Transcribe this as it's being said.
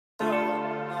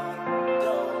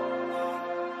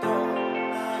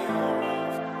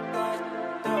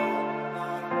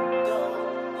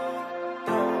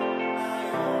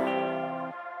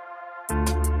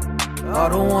I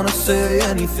don't wanna say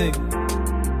anything,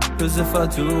 cause if I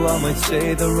do I might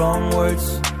say the wrong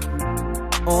words.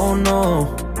 Oh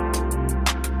no.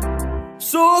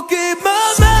 So I'll keep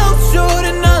my mouth shut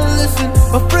and not listen,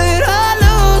 afraid I'd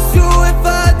lose you if I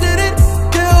didn't.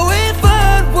 Till we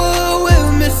find what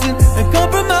we're missing and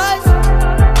compromise.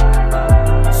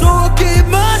 So I'll keep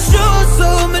my shoes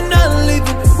on and not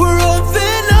leaving. We're on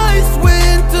thin ice,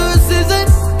 winter season.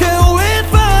 Can't we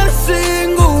find a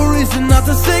single reason not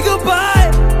to say goodbye?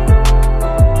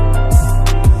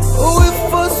 Oh,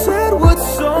 if I said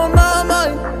what's on my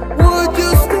mind, would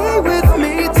you stay with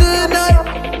me tonight?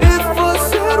 If I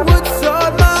said what's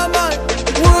on my mind,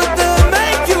 would that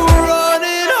make you run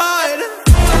and hide?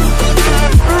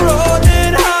 Run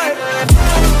and hide.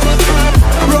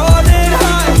 Run and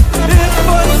hide. If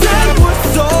I said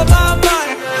what's on my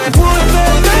mind, would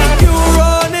that make you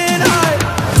run and hide?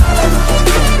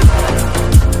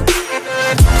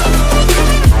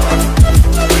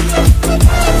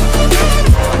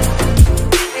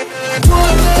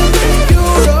 Would that make you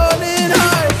run and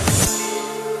hide?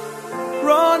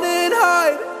 Run and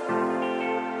hide.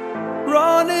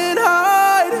 Run and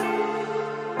hide.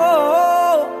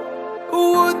 Oh,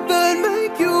 would that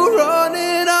make you run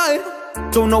and hide?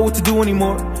 Don't know what to do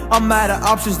anymore. I'm out of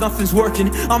options, nothing's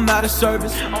working. I'm out of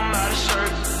service.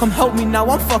 Come help me now,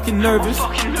 I'm fucking nervous.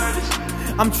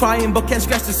 I'm trying but can't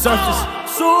scratch the surface.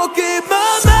 So I'll keep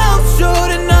my mouth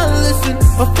shut and not listen,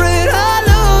 afraid I'd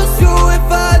lose you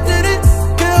if I didn't.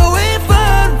 Till we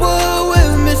find what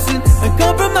we're missing and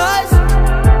compromise.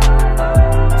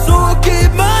 So I'll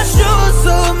keep my shoes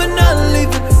on and not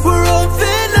leaving. We're on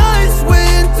thin ice,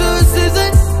 winter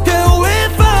season. Can't we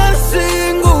find a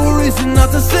single reason not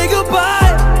to say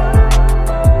goodbye?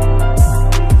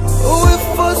 Oh,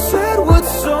 if I said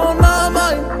what's on my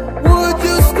mind, would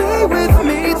you stay with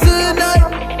me tonight?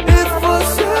 If I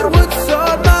said what's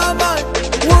on my mind,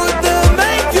 would that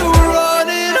make you run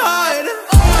and hide?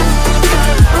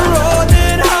 Run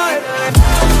and hide.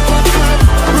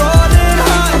 Run and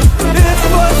hide. If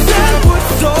I said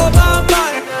what's on my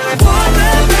mind, would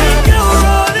that make you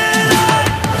run and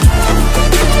hide?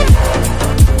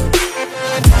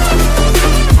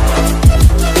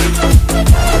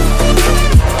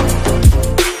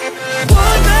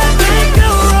 Would that make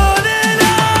you run and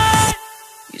hide?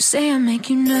 You say I make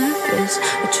you nervous,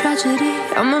 a tragedy,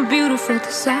 I'm a beautiful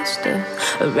disaster,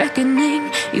 a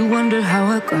reckoning. You wonder how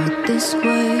I got this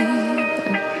way.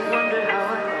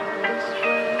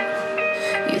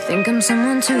 You think I'm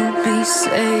someone to be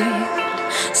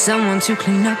saved, someone to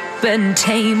clean up and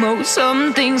tame. Oh,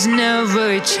 some things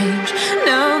never change,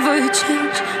 never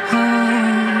change. Oh.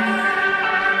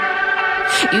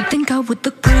 You think I would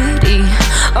look pretty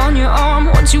on your arm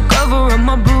once you cover up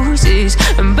my bruises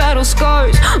and battle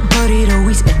scars, but it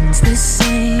always ends the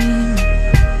same.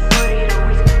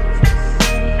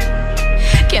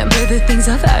 Can't bear the things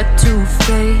I've had to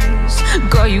face,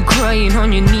 got you crying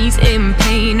on your knees in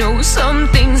pain. Oh, some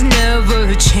things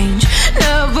never change,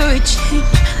 never change.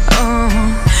 Oh,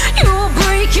 you'll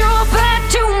break your back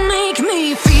to make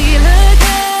me feel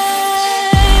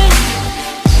again,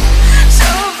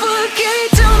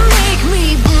 suffocate to make me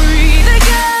breathe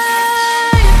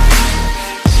again,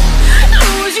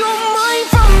 lose your mind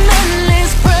from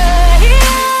endless pain.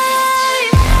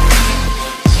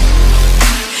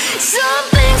 Some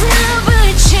things never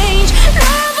change,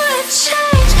 never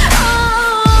change.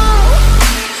 Oh,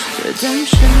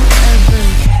 redemption never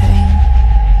came.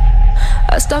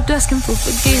 I stopped asking for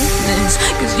forgiveness,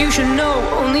 cause you should know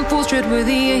only fools tread where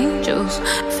the angels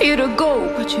fear to go,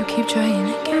 but you keep trying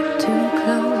to get too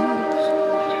close.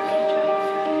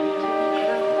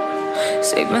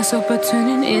 Save myself by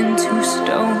turning into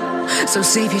stone, so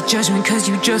save your judgment cause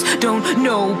you just don't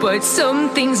know. But some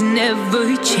things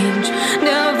never change,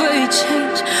 never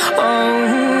change. Oh,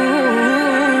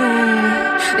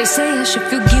 they say I should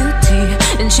feel guilty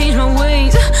and change my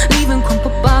ways, leaving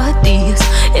crumpled bodies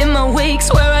in my wake.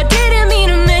 Swear I didn't mean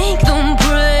to make them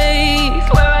break,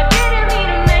 swear I didn't mean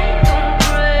to make them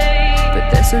break. But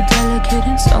they're so delicate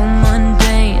and so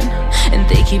mundane, and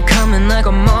they keep coming like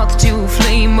a moth to a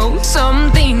flame. Oh,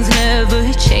 some things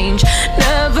never change,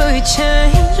 never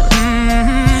change.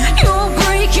 You'll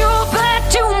break your back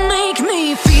to make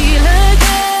me feel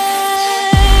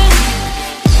again,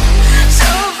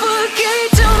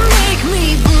 suffocate to make me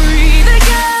breathe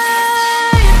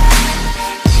again,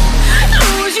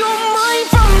 lose your mind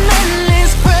from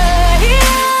endless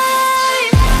pain.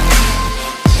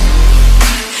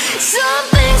 Some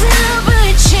things never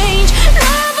change,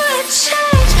 never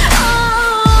change.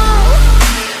 Oh,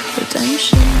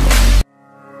 redemption.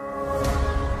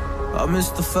 I miss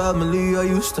the family I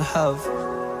used to have.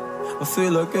 I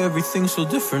feel like everything's so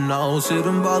different now.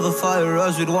 Sitting by the fire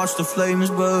as we'd watch the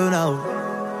flames burn out.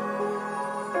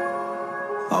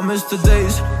 I miss the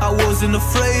days I wasn't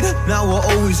afraid. Now I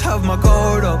always have my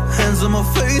guard up, hands on my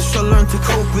face. I learned to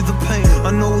cope with the pain.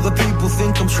 I know that people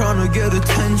think I'm trying to get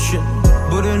attention,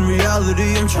 but in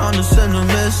reality I'm trying to send a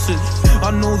message.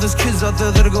 I know there's kids out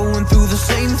there that are going through the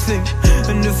same thing,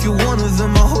 and if you're one of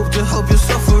them, I hope to help your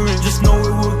suffering. Just know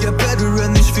it will get better,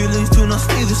 and these feelings do not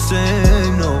stay the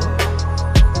same. No,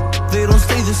 they don't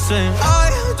stay the same.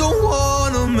 I don't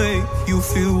wanna make you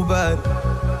feel bad,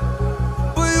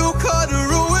 but you kinda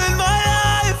ruined my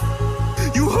life.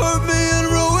 You hurt me and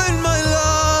ruined my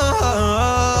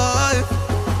life,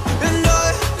 and I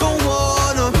don't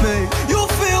wanna make you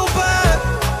feel bad,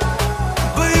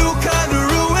 but you kinda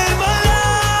ruined my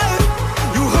life.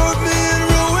 You hurt me and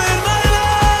ruined my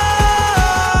life.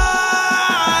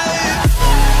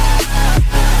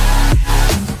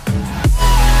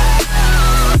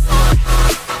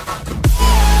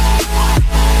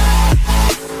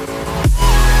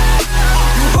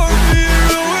 You hurt me and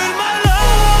ruined my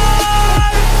life.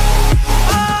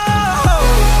 Oh.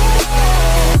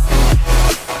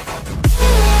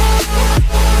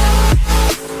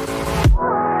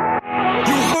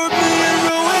 You hurt me and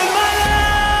ruined my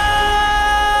life.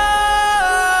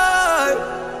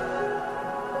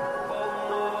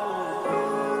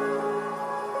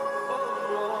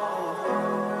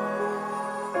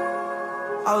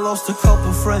 I lost a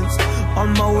couple friends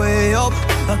on my way up.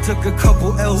 I took a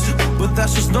couple L's, but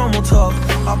that's just normal talk.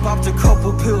 I popped a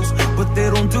couple pills, but they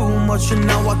don't do much, and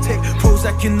now I take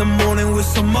Prozac in the morning with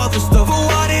some other stuff. But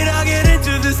why did I get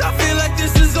into this? I feel like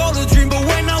this is all a dream, but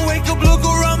when I wake up, look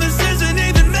around, this isn't